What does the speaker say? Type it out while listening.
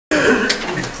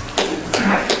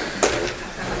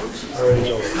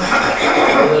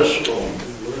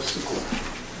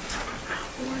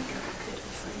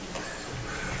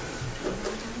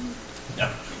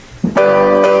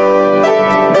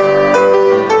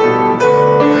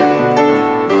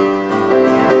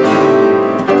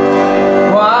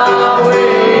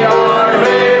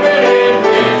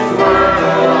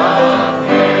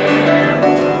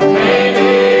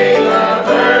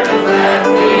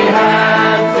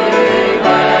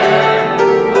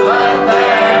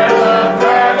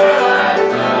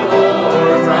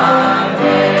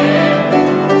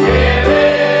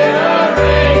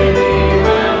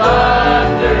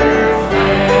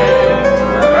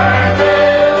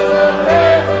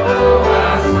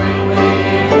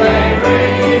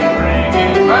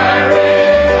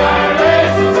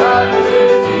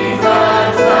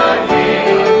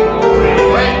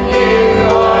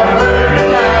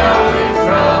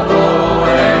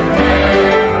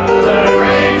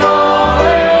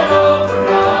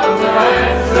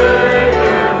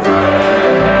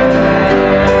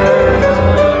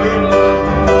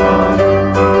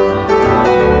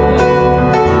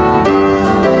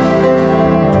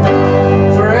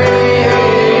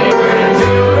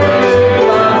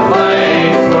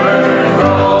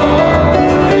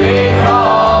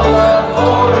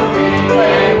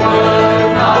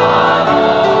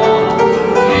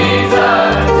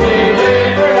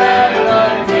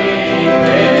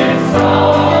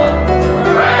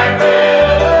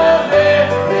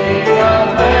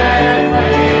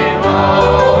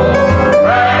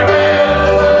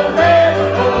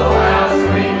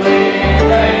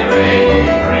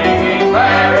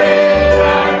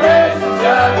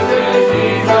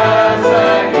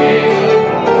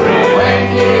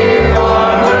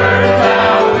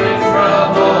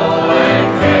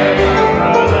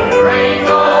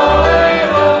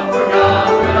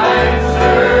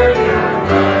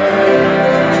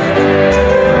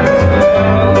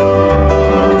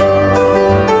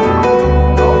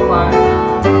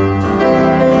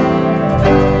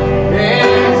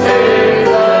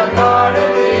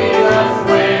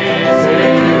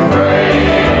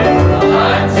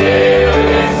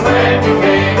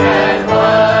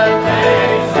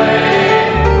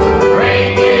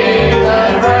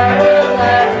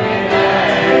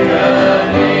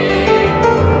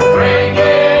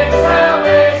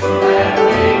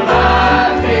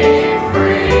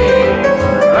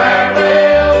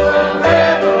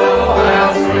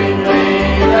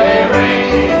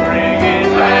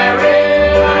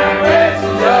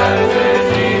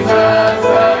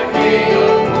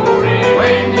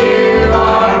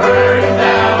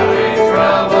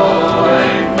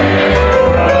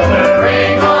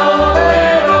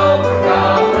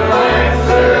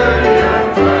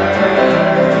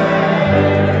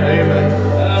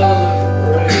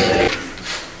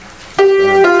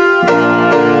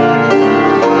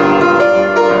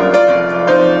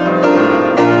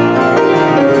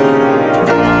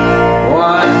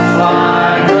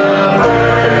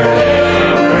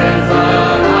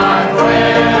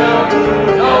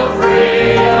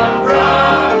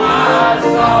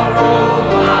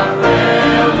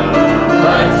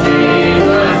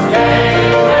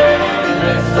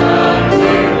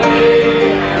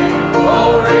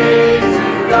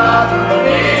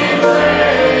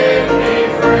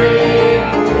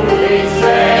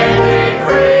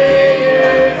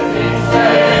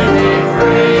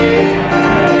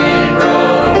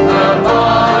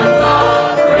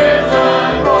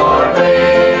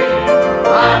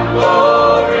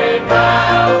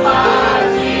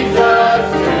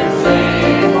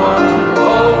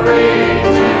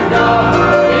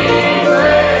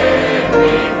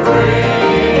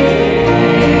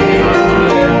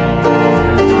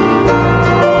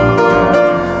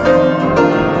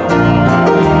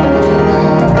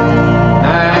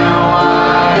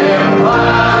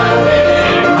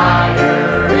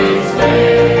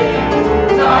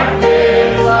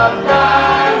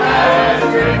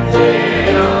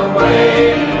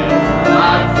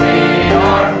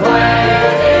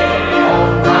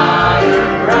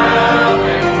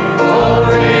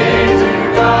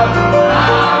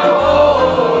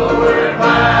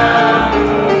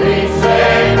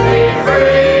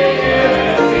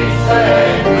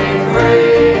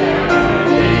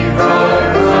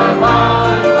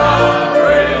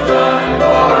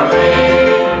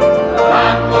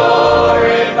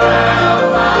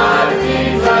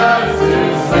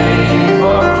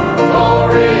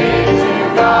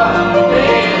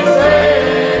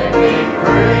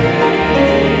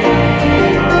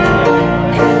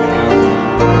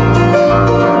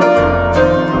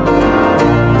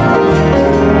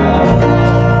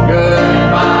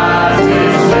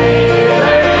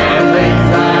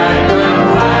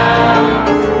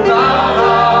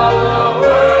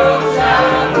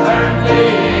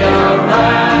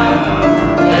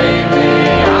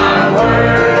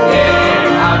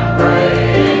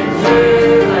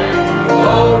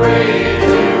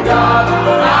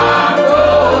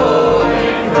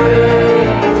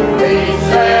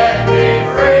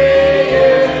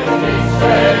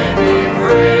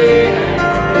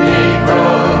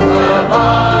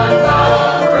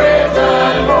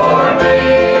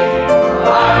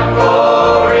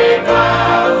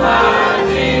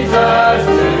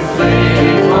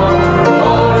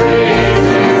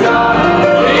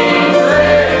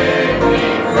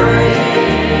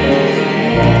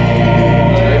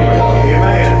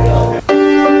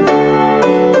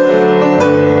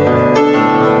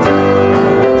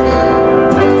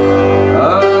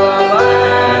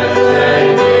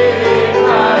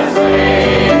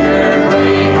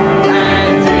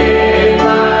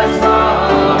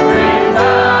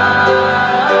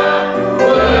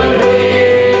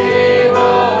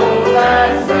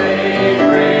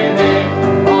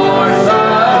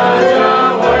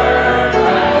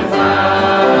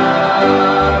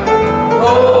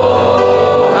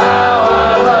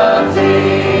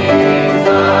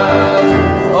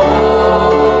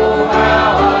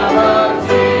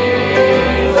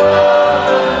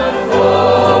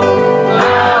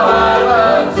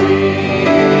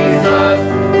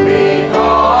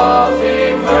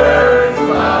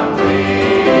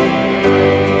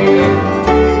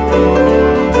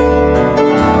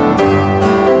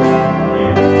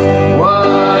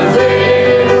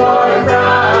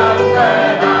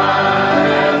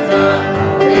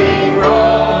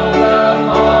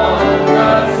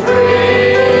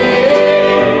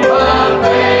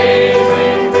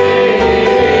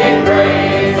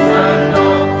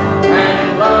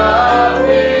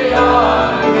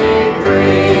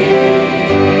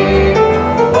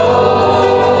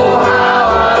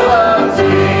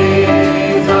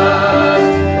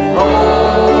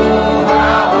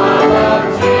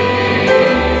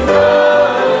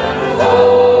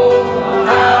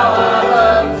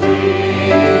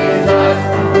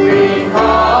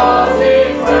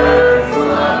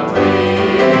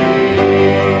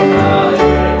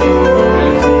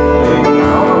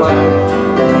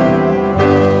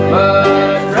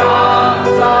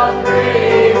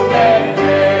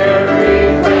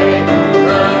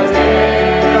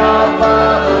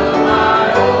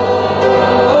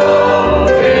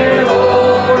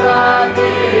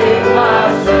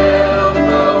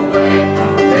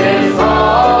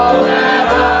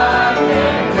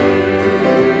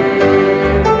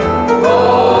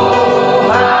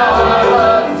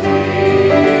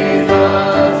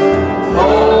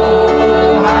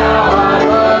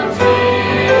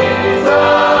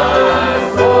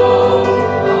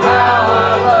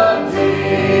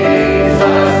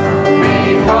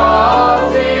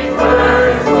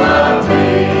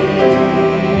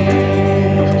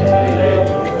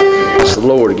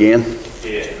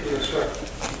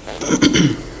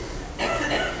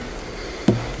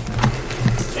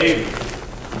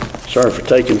Sorry for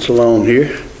taking so long here.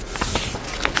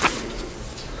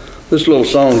 This little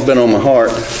song's been on my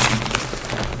heart.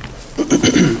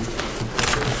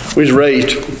 We was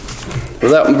raised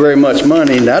without very much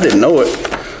money, and I didn't know it.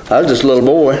 I was just a little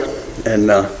boy, and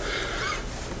the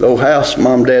old house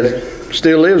Mom and Dad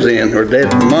still lives in, or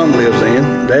Mom lives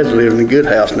in. Dad's living in a good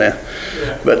house now.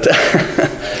 But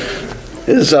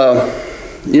it's,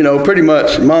 pretty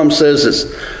much, Mom says it's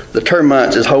the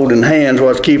termites is holding hands while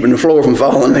it's keeping the floor from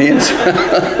falling in.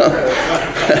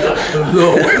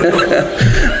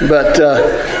 But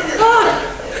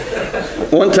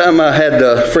one time I had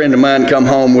a friend of mine come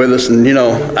home with us, and,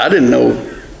 I didn't know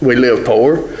we lived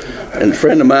poor. And a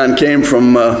friend of mine came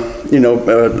from,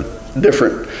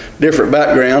 different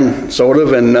background, sort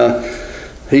of, and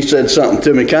he said something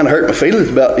to me, kind of hurt my feelings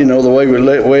about, the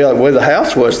way the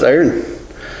house was there.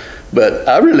 But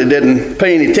I really didn't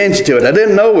pay any attention to it. I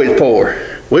didn't know we was poor.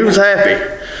 We was happy.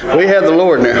 We had the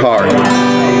Lord in our heart.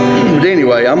 But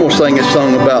anyway, I'm going to sing a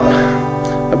song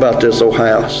about this old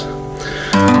house.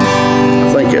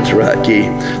 I think that's the right key.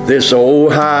 This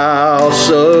old house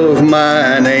of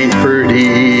mine ain't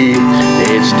pretty.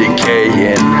 It's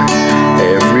decaying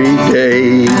every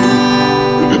day.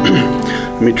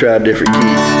 Let me try a different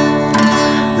key.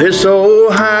 This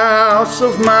old house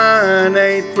of mine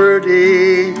ain't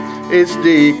pretty. It's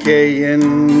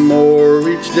decaying more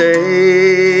each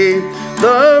day.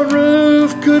 The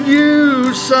roof could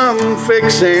use some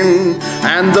fixing,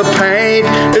 and the paint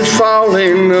is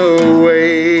falling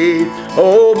away.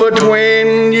 Oh, but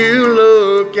when you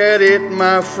look at it,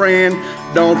 my friend,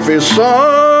 don't feel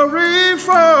sorry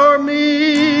for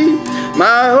me.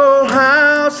 My old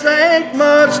house ain't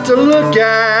much to look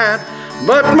at,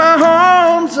 but my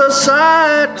home's a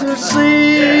sight to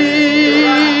see.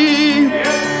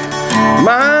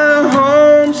 My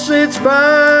home sits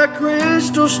by a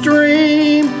crystal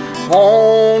stream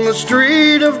on the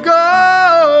street of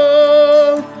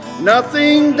gold.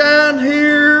 Nothing down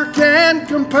here can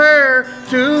compare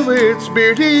to its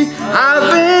beauty, I've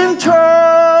been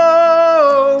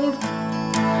told.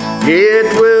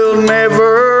 It will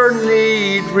never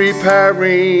need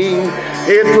repairing.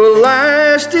 It will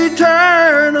last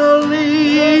eternally.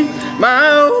 My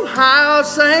old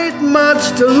house ain't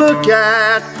much to look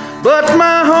at, but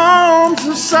my home's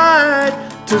a sight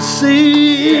to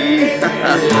see.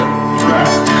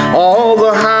 All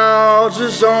the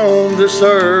houses on this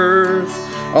earth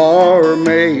are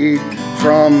made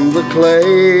from the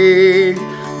clay.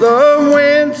 The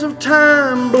winds of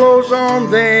time blows on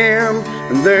them,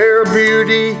 and their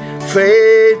beauty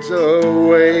fades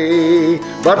away.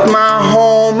 But my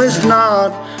home is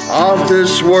not of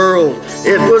this world.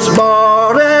 It was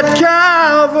bought at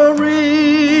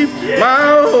Calvary.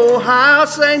 My old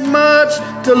house ain't much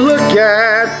to look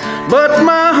at, but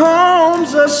my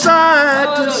home's a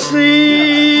sight to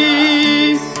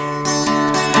see.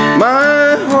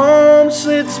 My home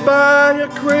sits by a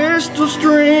crystal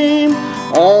stream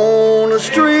on a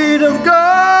street of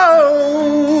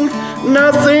gold.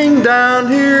 Nothing down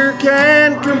here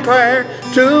can compare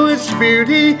to its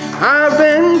beauty, I've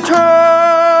been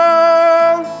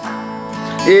told.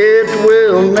 It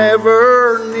will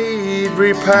never need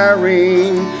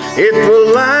repairing. It will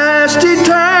last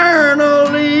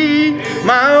eternally.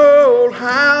 My old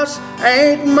house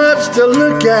ain't much to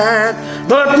look at,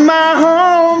 but my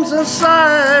home's a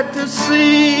sight to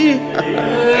see.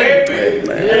 Amen.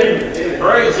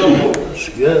 Praise the Lord.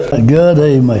 Good,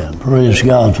 amen. Praise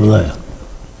God for that.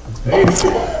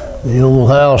 The old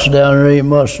house down there ain't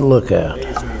much to look at.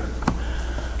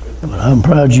 But I'm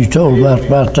proud you told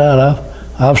about that.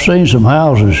 I've seen some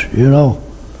houses,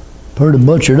 pretty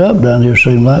butchered up down here,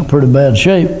 seemed like pretty bad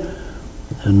shape.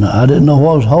 And I didn't know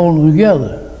what was holding them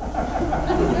together.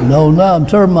 Now I'm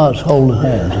termites holding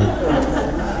hands.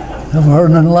 Never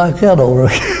heard nothing like that over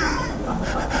here.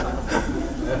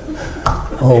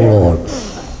 Oh, Lord.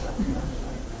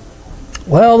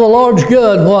 Well, the Lord's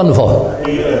good, wonderful.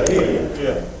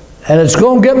 And it's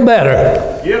going to get better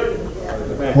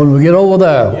when we get over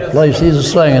there, the place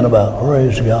he's singing about.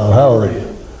 Praise God. Hallelujah.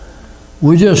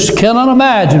 We just cannot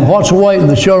imagine what's awaiting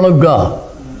the children of God.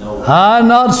 I've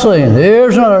not seen,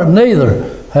 ears nor neither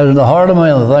has in the heart of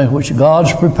man the things which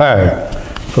God's prepared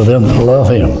for them that love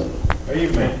Him.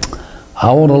 Amen.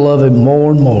 I want to love Him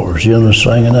more and more, as Jim was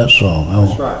singing that song. I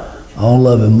want to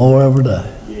love Him more every day.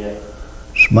 Yeah.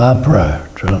 It's my prayer,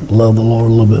 to love the Lord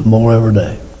a little bit more every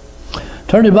day.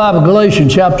 Turn your Bible,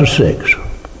 Galatians chapter 6.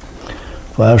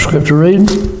 If I have scripture reading,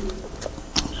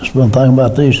 just been thinking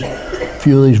about a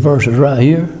few of these verses right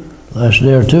here, last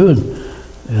day or two,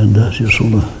 and just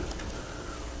want to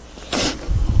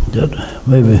Got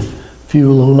maybe a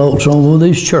few little notes on one of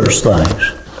these church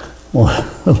things.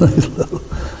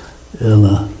 In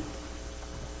a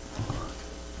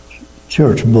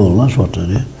church bull, that's what that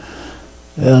is.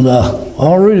 And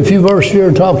I'll read a few verses here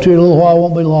and talk to you in a little while, it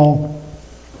won't be long.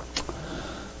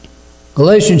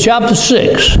 Galatians chapter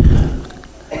 6.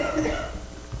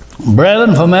 Brethren,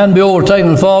 if a man be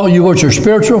overtaken in fault, you which are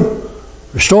spiritual,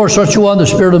 restore such a one the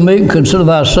spirit of meek, and consider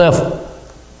thyself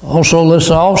also, lest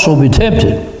thou also be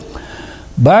tempted.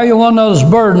 Bear you one another's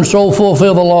burden, so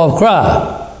fulfill the law of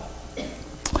Christ.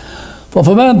 For if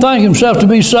a man think himself to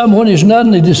be something when he's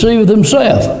nothing, he deceiveth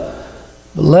himself.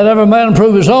 But let every man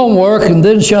prove his own work, and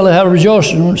then shall he have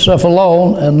rejoicing in himself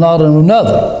alone, and not in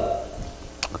another.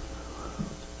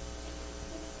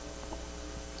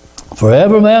 For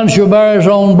every man shall bear his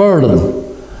own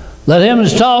burden. Let him that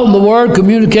is taught in the word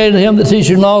communicate to him that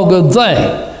teacheth in all good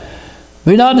thing.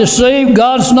 Be not deceived,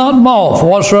 God's not mocked. For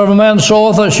whatsoever man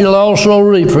soweth, that shall also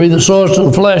reap. For he that soweth to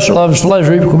the flesh shall of his flesh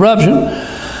reap corruption.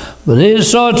 But he that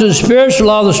soweth to the Spirit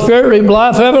shall of the Spirit reap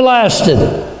life everlasting.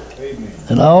 Amen.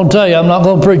 And I'll tell you, I'm not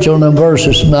going to preach on them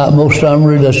verses tonight. Most of the time I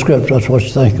read that scripture, that's what you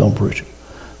think I'm going to preach.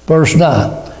 Verse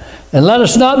 9. And let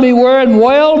us not be weary in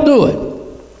well doing.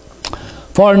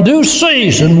 For in due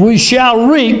season we shall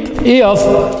reap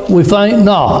if we faint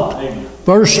not. Amen.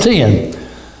 Verse 10.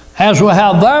 As we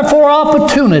have therefore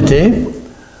opportunity,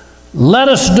 let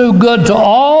us do good to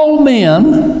all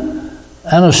men,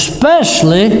 and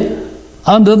especially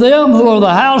unto them who are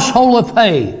the household of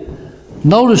faith.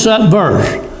 Notice that verse.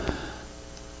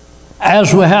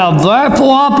 As we have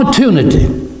therefore opportunity,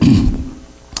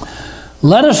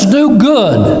 let us do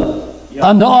good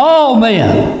unto all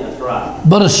men.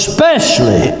 But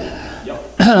especially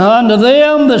unto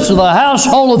them that's of the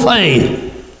household of faith.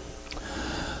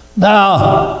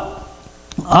 Now,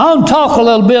 I'll talk a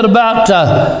little bit about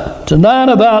tonight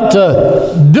about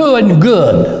doing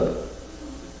good.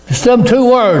 Just them two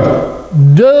words,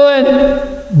 doing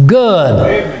good.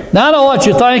 Amen. Now, I know what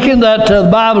you're thinking, that the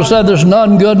Bible said there's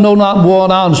none good, no, not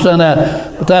one. I understand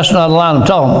that, but that's not the line I'm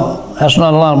talking about. That's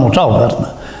not the line I'm going to talk about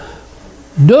tonight.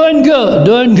 Doing good,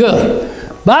 doing good.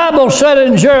 Bible said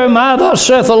in Jeremiah, thus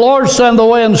saith the Lord, stand the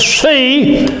way and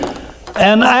see,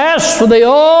 and ask for the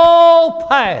old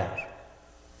path.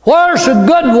 Where's the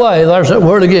good way? There's that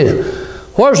word again.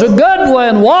 Where's the good way?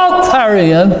 And walk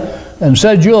therein, and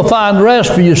said you'll find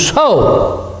rest for your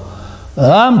soul.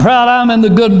 I'm proud I'm in the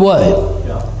good way.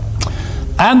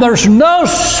 And there's no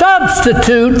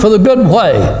substitute for the good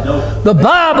way. The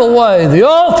Bible way, the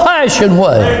old-fashioned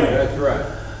way. That's right.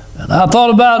 And I thought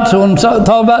about, when I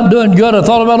thought about doing good, I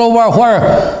thought about over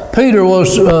where Peter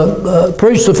was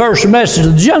preached the first message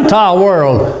to the Gentile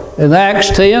world in Acts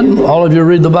 10. All of you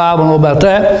read the Bible know about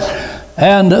that.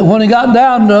 And when he got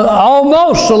down to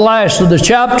almost the last of the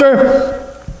chapter,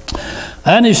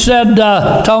 and he said,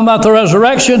 talking about the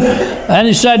resurrection, and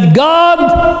he said, God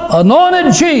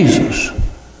anointed Jesus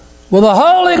with the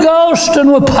Holy Ghost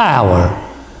and with power,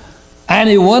 and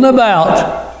he went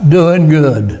about doing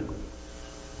good.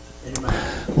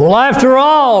 Well, after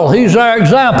all, he's our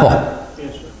example.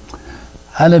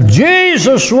 And if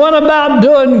Jesus went about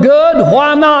doing good,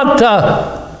 why not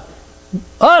us?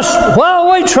 Why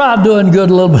don't we try doing good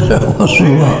a little bit once in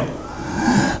a while?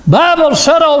 Bible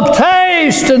said, oh,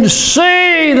 taste and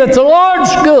see that the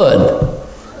Lord's good.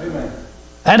 Amen.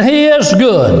 And he is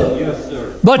good. Yes,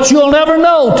 sir. But you'll never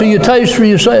know till you taste for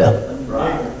yourself.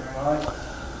 Right.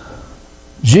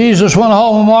 Jesus went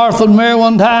home with Martha and Mary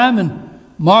one time, and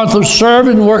Martha was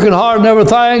serving, working hard and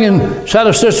everything, and she had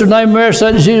a sister named Mary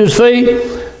sat at Jesus' feet,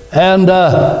 and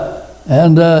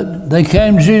they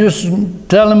came to Jesus and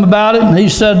tell him about it, and he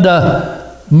said,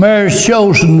 Mary's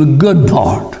chosen the good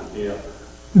part. Yeah.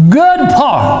 Good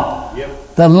part. Yep.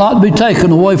 That'll not be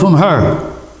taken away from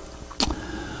her.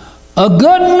 A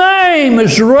good name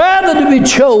is rather to be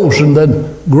chosen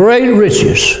than great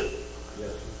riches.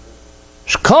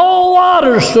 It's cold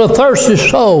waters to a thirsty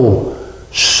soul.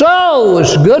 So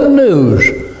it's good news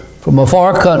from a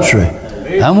far country.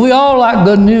 And we all like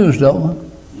good news,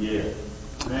 don't we? Yeah.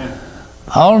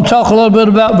 I want to talk a little bit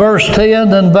about verse 10,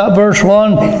 then about verse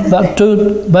 1, about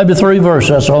 2, maybe 3 verses.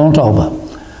 That's all I want to talk about.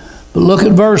 But look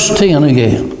at verse 10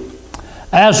 again.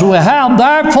 As we have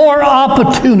therefore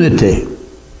opportunity,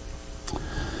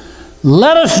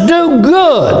 let us do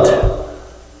good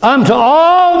unto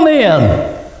all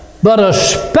men, but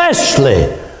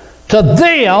especially to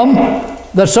them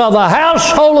that's of the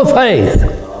household of faith.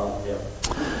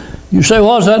 You say,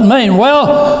 what does that mean?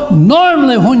 Well,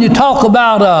 normally when you talk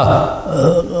about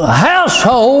a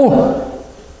household,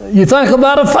 you think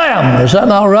about a family. Is that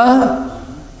not right?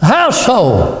 A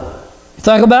household. You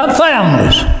think about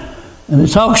families. And it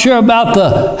talks here about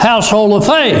the household of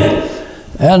faith.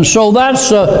 And so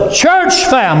that's a church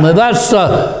family. That's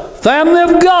the family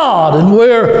of God. And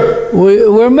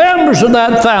we're members of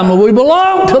that family. We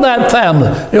belong to that family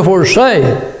if we're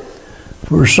saved. If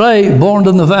we're saved, born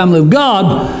in the family of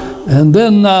God, and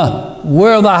then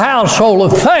we're the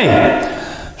household of faith.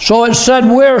 So it said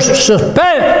we're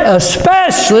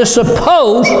especially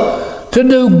supposed to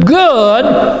do good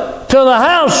to the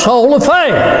household of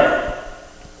faith.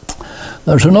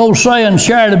 There's an old saying,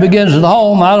 charity begins at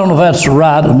home. I don't know if that's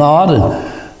right or not.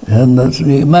 And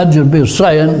you imagine it be a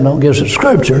saying, don't guess it's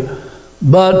scripture.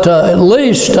 But at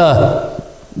least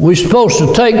we're supposed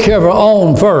to take care of our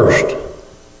own first.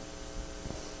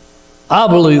 I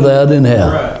believe that in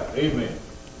hell. Right. Amen.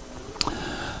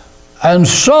 And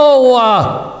so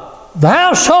the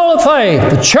household of faith,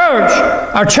 the church,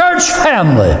 our church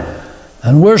family,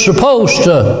 and we're supposed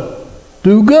to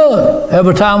do good.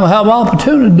 Every time we have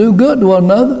opportunity to do good to one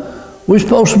another, we're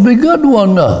supposed to be good to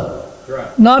one another.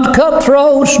 Right. Not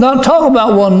cutthroats, not talk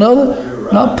about one another,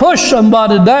 right. Not push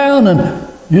somebody down, and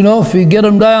if you get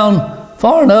them down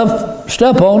far enough,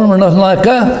 step on them or nothing like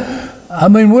that. I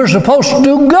mean, we're supposed to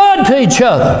do good to each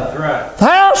other. Right. The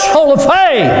household of faith.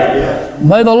 Yes.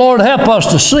 May the Lord help us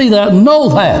to see that and know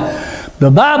that. The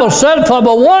Bible said, for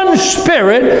by one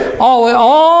Spirit are we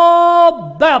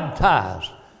all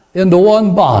baptized into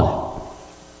one body.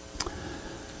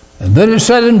 And then it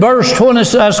said in verse 20,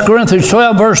 that's Corinthians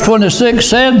 12, verse 26,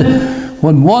 said,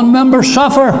 when one member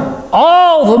suffer,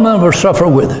 all the members suffer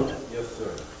with it. Yes,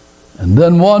 sir. And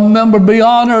then one member be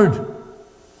honored,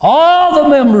 all the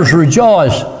members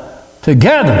rejoice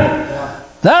together.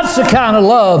 That's the kind of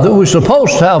love that we're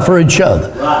supposed to have for each other.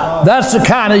 Right. That's the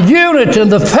kind of unity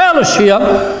and the fellowship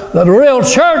that a real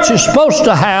church is supposed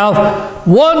to have,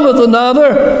 one with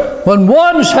another. When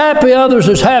one's happy, others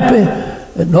is happy.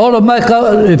 In order to make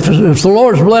if the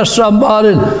Lord's blessed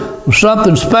somebody with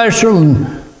something special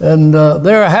and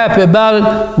they're happy about it,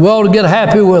 we ought to get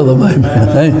happy with them.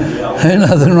 Amen. Ain't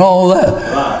nothing wrong with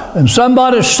that. And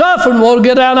somebody's suffering, we ought to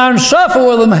get down there and suffer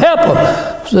with them, help them.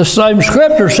 The same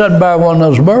scripture said by one of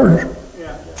those birds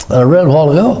that I read a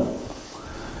while ago.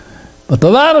 But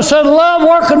the Bible said, love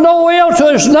worketh no ill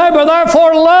to his neighbor,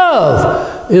 therefore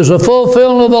love is a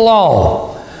fulfilling of the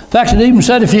law. In fact, it even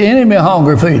said, if your enemy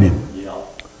hungry, feed him.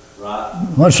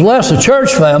 Much less a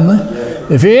church family.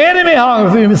 If your enemy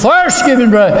hungry, feed him. Thirst, give him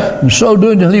drink. And so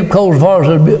doing, to heap coals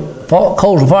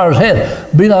of fire's head.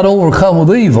 Be not overcome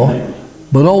with evil,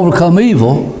 but overcome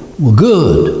evil with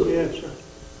good. Yes, sir.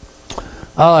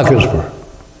 I like this verse.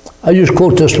 I used to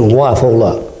quote this to my wife a whole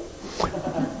lot.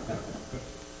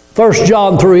 1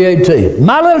 John 3:18.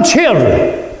 My little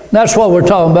children. That's what we're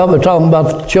talking about. We're talking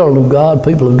about the children of God,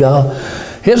 people of God.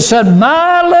 It said,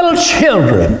 my little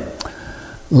children,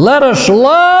 let us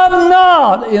love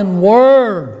not in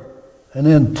word and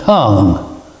in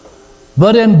tongue,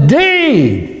 but in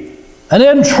deed and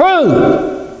in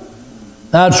truth.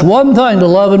 Now, it's one thing to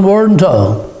love in word and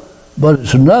tongue, but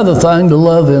it's another thing to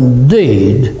love in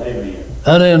deed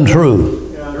and in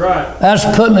truth. Yeah, right. That's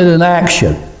putting it in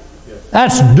action.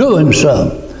 That's doing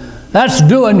something. That's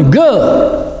doing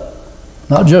good.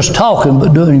 Not just talking,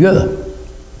 but doing good.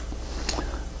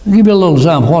 I'll give you a little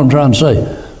example of what I'm trying to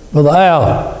say. Brother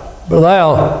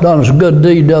Al done us a good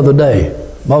deed the other day.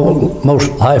 Most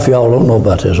half of y'all don't know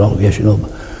about this. I don't guess you know.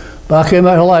 But I came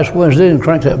out last Wednesday and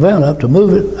cranked that van up to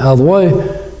move it out of the way.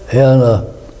 And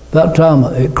that time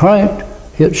it cranked,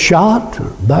 hit shot, or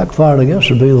backfired, I guess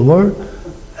would be the word.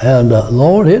 And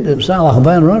Lord, it didn't sound like a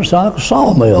van running, it sounded like a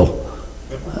sawmill.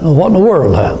 I don't know what in the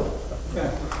world happened.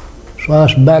 So I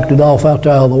just backed it off out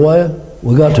there out of the way.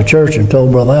 We got to church and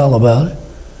told Brother Al about it.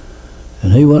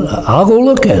 And he went, I'll go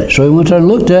look at it. So he went there and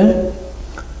looked at it.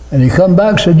 And he come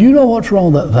back and said, you know what's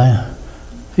wrong with that van?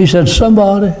 He said,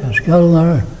 somebody has got in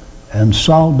there and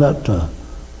sawed that,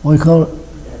 what do you call it?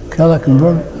 Catalytic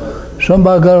converter.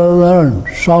 Somebody got in there and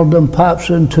sawed them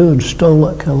pipes in two and stole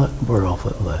that catalytic converter off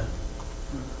that van.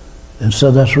 And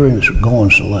said, that's the reason it's going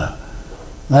so loud.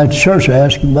 And at church I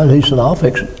asked him about it. He said, I'll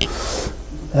fix it.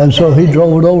 And so he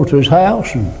drove it over to his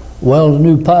house and welded a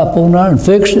new pipe on there and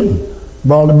fixed it and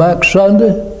brought it back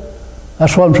Sunday.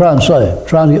 That's what I'm trying to say. I'm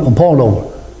trying to get my point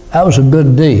over. That was a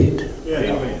good deed.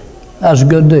 Yeah. That was a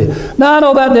good deed. Now I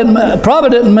know that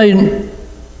probably didn't mean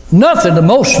nothing to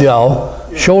most of y'all.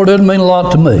 Sure didn't mean a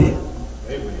lot to me.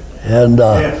 And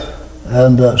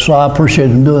so I appreciate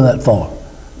him doing that for me.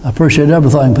 I appreciate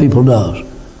everything people does.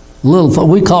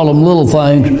 We call them little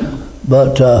things,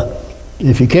 but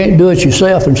if you can't do it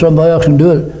yourself and somebody else can do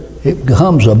it, it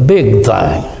becomes a big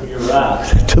thing. You're right.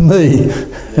 To me.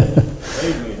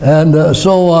 And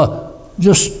so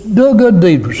Just do a good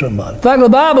deed for somebody. In fact, the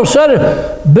Bible said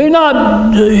it, be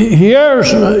not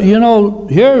hearers,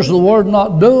 here's the word,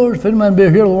 not doers. If any man be a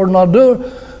hearer, the word, not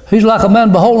doer, he's like a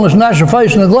man beholding his natural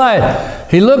face in the glass.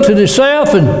 He looks at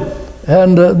himself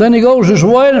and then he goes his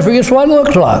way and he forgets what it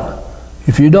looks like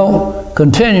if you don't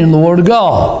continue in the Word of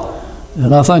God.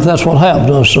 And I think that's what happens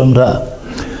to us sometimes.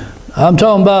 I'm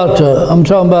talking about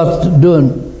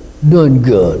doing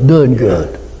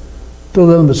good. To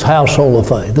them that's household of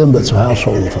faith. Them that's a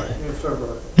household of faith. Yes, sir,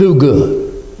 brother. Do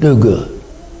good. Do good.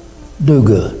 Do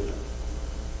good.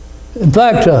 In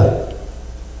fact,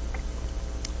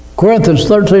 Corinthians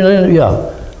 13,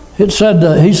 it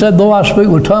said, he said, though I speak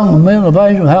with tongues of men of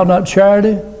angels, have not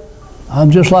charity,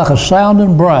 I'm just like a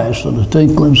sounding brass and a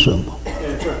tinkling cymbal.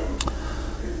 Yes, sir.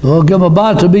 Though I give my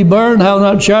body to be burned, have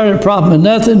not charity, it profit me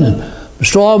nothing, and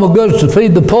bestow all my goods to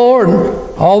feed the poor,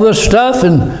 and all this stuff,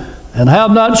 and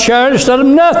have not charity, instead of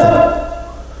nothing.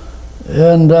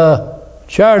 And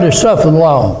charity suffereth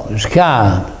long, is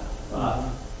kind.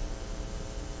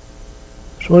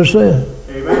 That's what it said.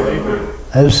 Amen.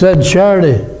 And it said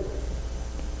charity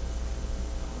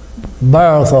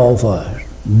beareth all things,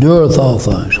 endureth all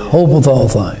things, hopeth all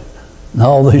things, and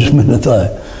all these many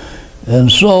things. And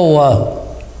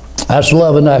so that's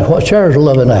love in action. What charity is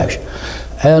love in action.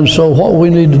 And so what we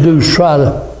need to do is try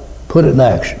to put it in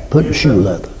action, put it in shoe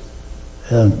leather.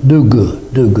 And do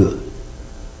good, do good.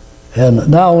 And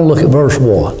now I want to look at verse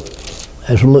 1.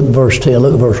 As we look at verse 10,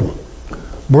 look at verse 1.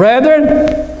 Brethren,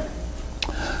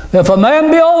 if a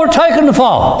man be overtaken to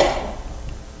fall,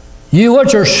 you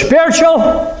which are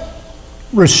spiritual,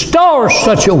 restore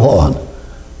such a one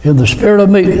in the spirit of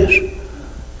meekness,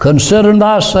 considering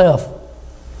thyself,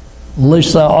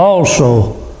 lest thou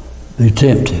also be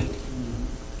tempted.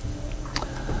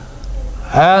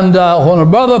 And when a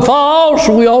brother falls,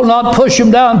 we ought not push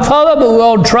him down further, but we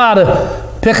ought to try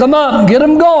to pick him up and get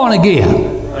him going again.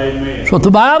 Amen. That's what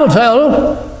the Bible tells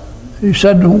us. He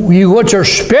said, you which are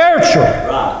spiritual.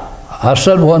 Right. I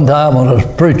said one time when I was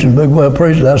preaching, big way of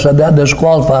preaching, I said that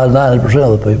disqualifies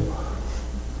 90% of the people.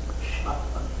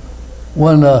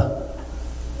 When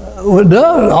it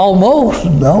does, almost, I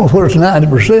don't know whether it's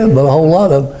 90%, but a whole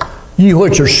lot of them, you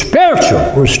which are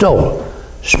spiritual, restore.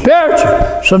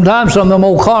 Spiritual. Sometimes some of them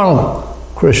old carnal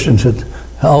Christians, they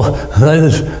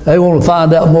want to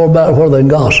find out more about it where they can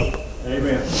gossip.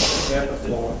 Amen.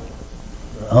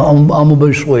 I'm going to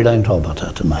be sweet. I ain't talking about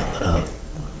that tonight.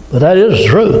 But that is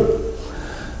true.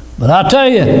 But I tell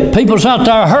you, people's out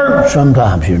there hurt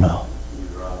sometimes,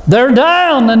 They're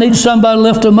down. They need somebody to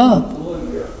lift them up.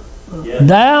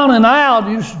 Down and out.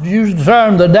 You use the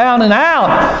term, they're down and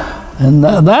out. And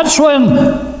that's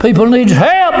when people need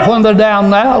help, when they're down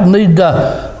and out,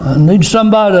 need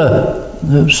somebody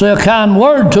to say a kind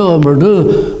word to them, or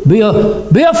be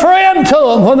a friend to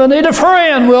them. When they need a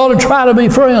friend, we ought to try to be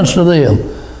friends to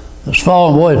them. That's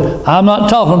falling away. I'm not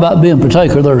talking about being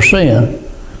partaker of their sin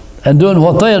and doing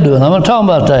what they're doing. I'm not talking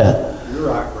about that. You're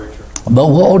right, preacher. But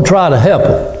we'll try to help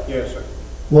them. Yes, sir.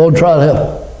 We'll try to help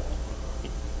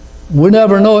them. We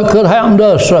never know, it could happen to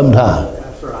us sometime.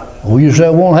 That's right. Well, you say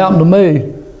it won't happen to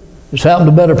me. It's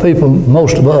happened to better people than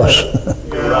most of us.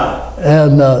 You're right.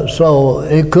 And so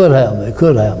it could happen. It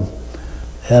could happen.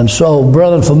 And so,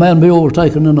 brethren, if a man be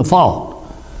overtaken in the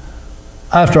fault,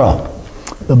 after all,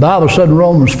 the Bible said in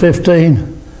Romans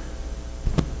 15,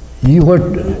 you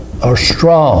are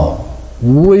strong,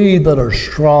 we that are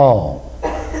strong,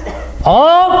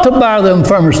 ought to bear the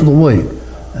infirmities of the weak,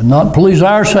 and not please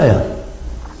ourselves.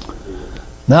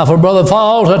 Now, if a brother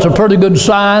falls, that's a pretty good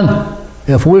sign.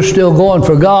 If we're still going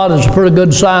for God, it's a pretty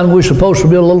good sign we're supposed to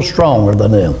be a little stronger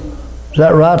than them. Is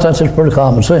that right? That's just pretty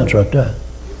common sense right there.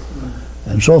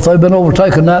 And so if they've been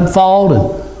overtaken that fault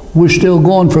and we're still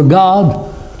going for God,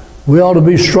 we ought to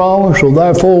be stronger, so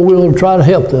therefore we'll try to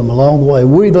help them along the way.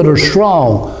 We that are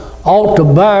strong ought to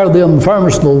bear the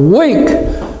infirmities of the weak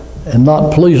and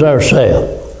not please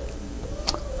ourselves.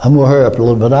 I'm going to hurry up a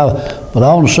little bit, but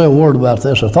I want to say a word about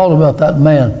this. I thought about that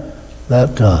man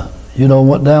that,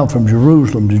 went down from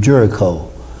Jerusalem to Jericho.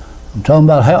 I'm talking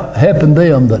about helping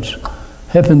them that's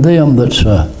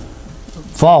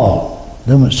fall,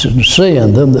 them that's in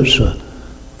sin, them that's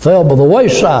fell by the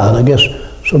wayside. I guess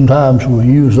sometimes we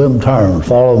use them terms,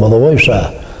 falling by the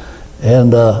wayside.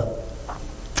 And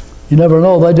you never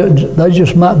know, they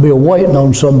just might be waiting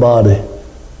on somebody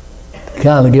to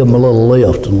kind of give them a little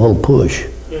lift and a little push.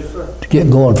 Yes, sir. To get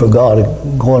going for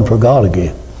God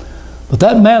again. But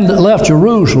that man that left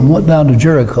Jerusalem went down to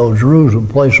Jericho. Jerusalem,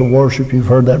 place of worship. You've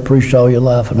heard that preached all your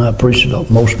life, and I preached it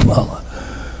most of my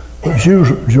life. But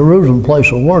Jerusalem,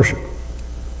 place of worship.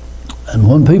 And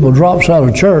when people drops out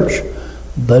of church,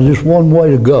 there's just one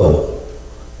way to go.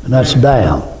 and that's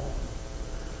down.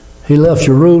 He left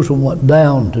Jerusalem, went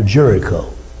down to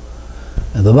Jericho.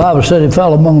 And the Bible said he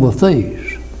fell among the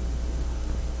thieves.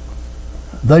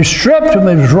 They stripped him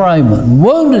of his raiment,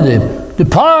 wounded him,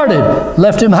 departed,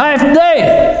 left him half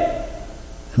dead.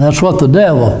 And that's what the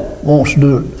devil wants to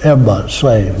do to everybody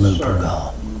saved and live for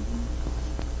God.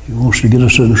 He wants to get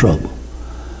us in trouble.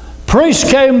 Priests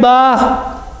came by,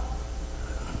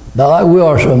 about like we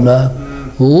are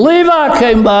sometimes. Levi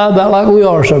came by, about like we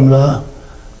are sometimes.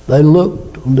 They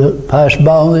looked, passed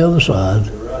by on the other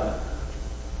side.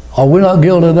 Are we not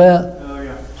guilty of that?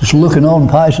 Just looking on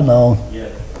and passing on.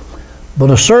 But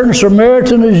a certain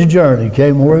Samaritan in his journey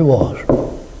came where he was.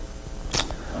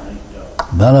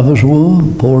 Bound up his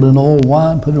wound, poured in oil,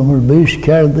 wine, put it on his beast,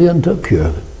 carried it in, took care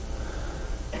of it.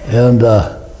 And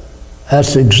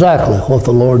that's exactly what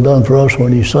the Lord done for us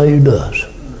when he saved us.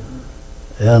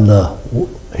 And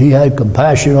he had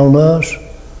compassion on us,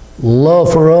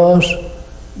 love for us,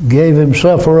 gave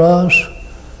himself for us,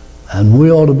 and we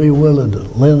ought to be willing to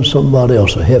lend somebody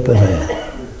else a helping hand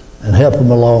and help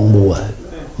them along the way.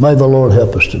 May the Lord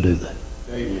help us to do that.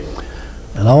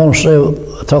 And I want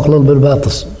to talk a little bit about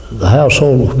the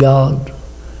household of God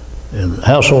and the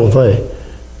household of faith,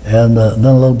 and then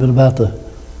a little bit about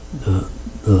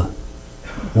the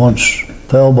once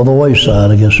fell by the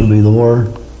wayside, I guess would be the word.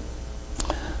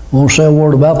 I want to say a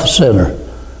word about the sinner,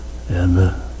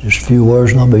 and just a few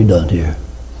words and I'll be done here.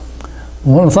 I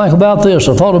want to think about this.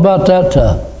 I thought about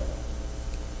that.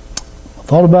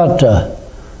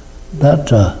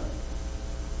 That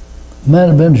man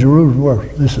had been to Jerusalem.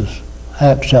 This is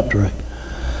Acts chapter 8.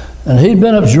 And he'd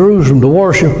been up to Jerusalem to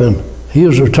worship, and he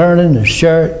was returning in his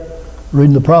chariot,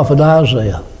 reading the prophet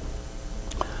Isaiah.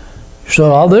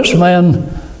 So, oh, this man,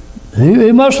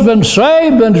 he must have been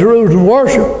saved, been to Jerusalem to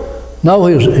worship. No,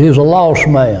 he was a lost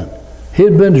man. He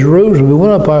had been to Jerusalem. He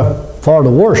went up there far to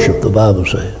worship, the Bible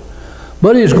says.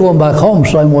 But he was going back home the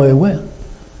same way he went.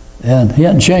 And he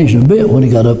hadn't changed a bit when he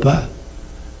got up there.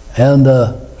 And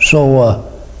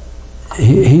so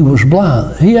he was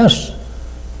blind.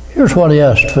 Here's what he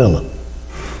asked Philip.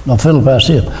 No, Philip asked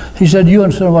him. He said, you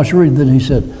understand what you read? Then he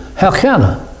said, how can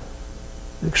I?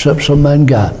 Except some man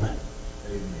guide me.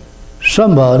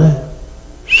 Somebody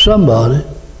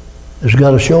has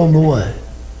got to show them the way.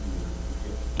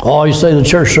 Oh, you say the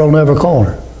church is on every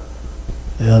corner.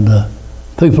 And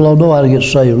people don't know how to get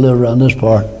saved, live around this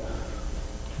part.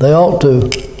 They ought to,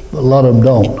 but a lot of them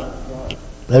don't.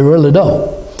 They really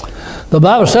don't. The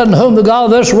Bible said, in whom the God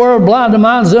of this world blind the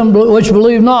minds of them which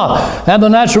believe not. And the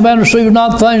natural man receiveth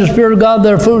not the things of the Spirit of God,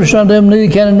 they are foolish unto them,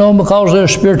 neither can he know them because they are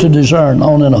spirit to discern.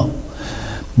 On and on.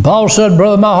 And Paul said,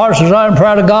 brother, my heart's desire and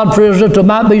prayer to God for Israel that they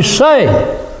might be saved.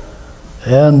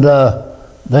 And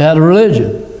they had a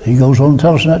religion. He goes on to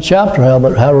tell us in that chapter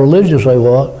how religious they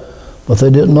were, but they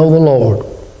didn't know the Lord.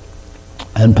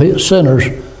 And sinners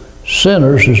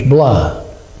is blind.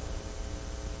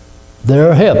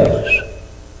 They're helpless.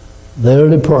 They're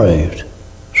depraved.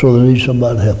 So they need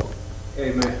somebody to help them.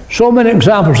 Amen. So many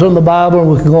examples in the Bible,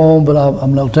 and we can go on, but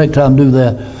I'm not going to take time to do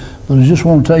that. But I just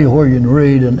want to tell you where you can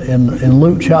read in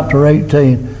Luke chapter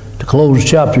 18, to close the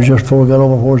chapter just before we got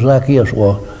over where Zacchaeus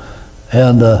was.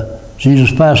 And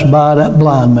Jesus passed by that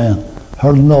blind man,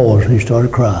 heard the noise, he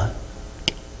started crying.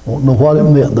 Won't know what it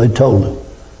meant, they told him.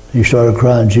 He started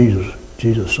crying, Jesus,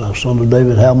 son of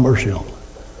David, have mercy on me.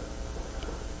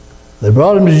 They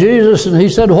brought him to Jesus, and he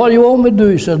said, what do you want me to do?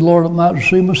 He said, Lord, I might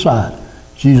receive my sight.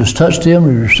 Jesus touched him,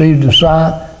 he received his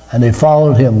sight, and they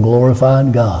followed him,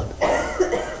 glorifying God.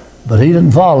 But he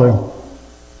didn't follow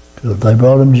him. They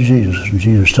brought him to Jesus, and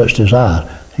Jesus touched his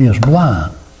eye. He was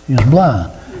blind. He was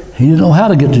blind. He didn't know how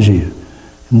to get to Jesus.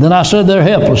 And then I said they're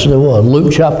helpless. They were.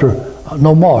 Mark chapter 2.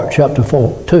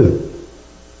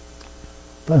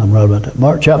 I think I'm right about that.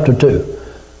 Mark chapter 2.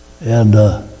 And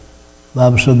the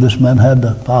Bible said this man had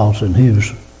the palsy, and he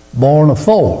was born of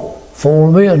four.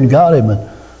 Four men got him in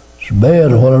his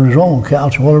bed or whatever his own,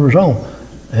 couch or whatever his own,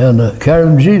 and carried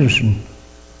him to Jesus and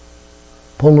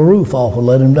pulled the roof off and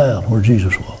let him down where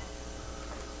Jesus was.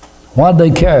 Why'd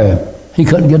they carry him? He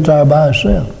couldn't get there by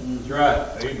himself. That's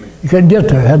right. Amen. He couldn't get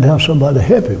there. He had to have somebody to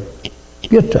help him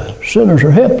get there. Sinners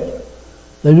are helpless.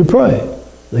 They depraved.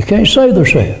 They can't save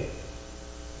themselves.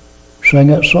 Sing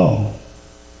that song.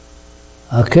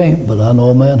 I can't, but I know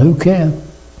a man who can.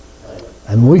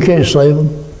 And we can't save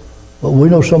them, but we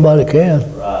know somebody can.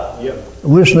 Right. Yep.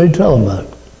 We just need to tell them about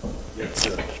it. Yes,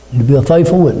 sir. You need to be a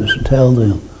faithful witness and tell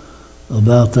them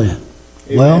about that.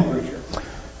 Amen. Well,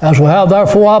 as we have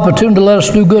therefore opportunity to let us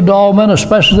do good to all men,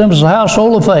 especially them as a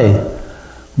household of faith.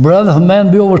 Brother, if a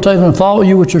man be overtaken in fault with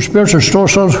you with your spirits, restore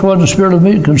so as the spirit of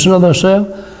meat, consider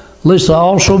thyself, lest thou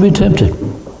also be tempted.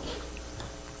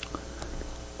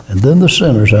 And then the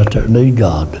sinners out there need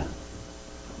God.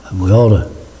 And we ought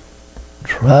to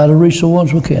try to reach the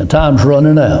ones we can. Time's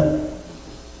running out.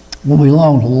 Won't be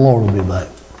long till the Lord will be back.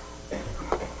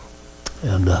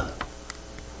 And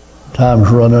time's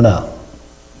running out.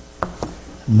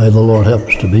 And may the Lord help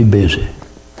us to be busy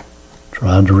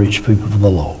trying to reach people for the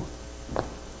Lord.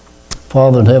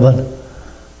 Father in heaven,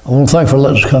 I want to thank you for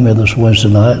letting us come here this Wednesday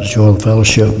night and enjoy the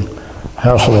fellowship and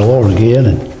house of the Lord again.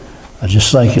 And I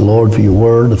just thank you, Lord, for your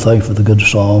word. I thank you for the good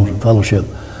songs and fellowship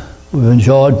we've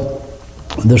enjoyed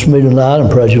this meeting tonight,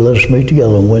 and pray you let us meet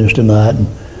together on Wednesday night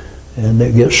and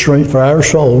it gets strength for our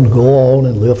soul to go on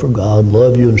and live for God,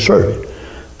 love you and serve you.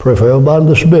 Pray for everybody in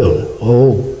this building.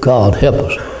 Oh, God, help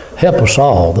us. Help us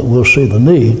all that we'll see the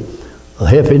need of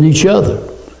helping each other.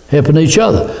 Helping each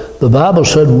other. The Bible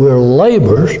said we're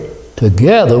laborers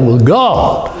together with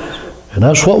God. And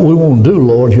that's what we want to do,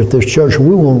 Lord, here at this church.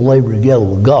 We want to labor together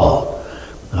with God.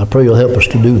 And I pray you'll help us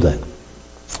to do that.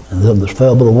 And them that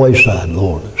fell by the wayside,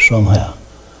 Lord, somehow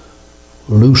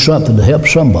we'll do something to help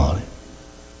somebody.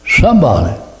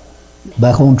 Somebody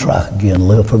back on track again,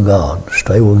 live for God,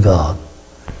 stay with God,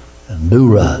 and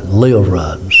do right, and live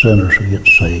right, and sinners will get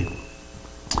saved.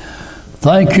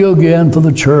 Thank you again for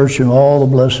the church and all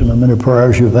the blessing and many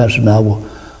prayers you've answered. Now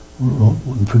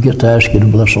we'll forget to ask you to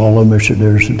bless all our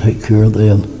missionaries and take care of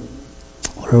them,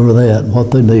 wherever they're at and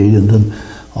what they need. And then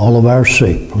all of our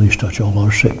sick, please touch all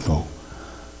our sick folk.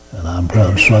 And I'm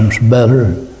proud some's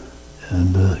better,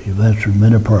 and you've answered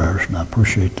many prayers, and I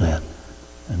appreciate that.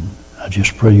 And I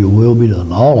just pray your will be done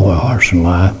in all of our hearts and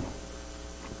life,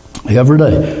 every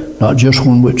day. Not just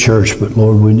when we're at church, but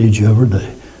Lord, we need you every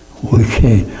day.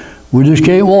 We just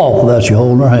can't walk without you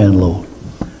holding our hand, Lord.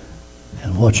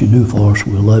 And what you do for us,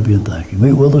 we'll love you and thank you.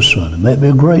 Meet with us Sunday. May it be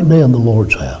a great day in the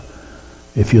Lord's house,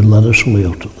 if you'd let us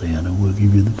live till then, and we'll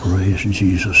give you the praise in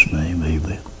Jesus' name.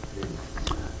 Amen.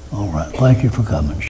 All right. Thank you for coming.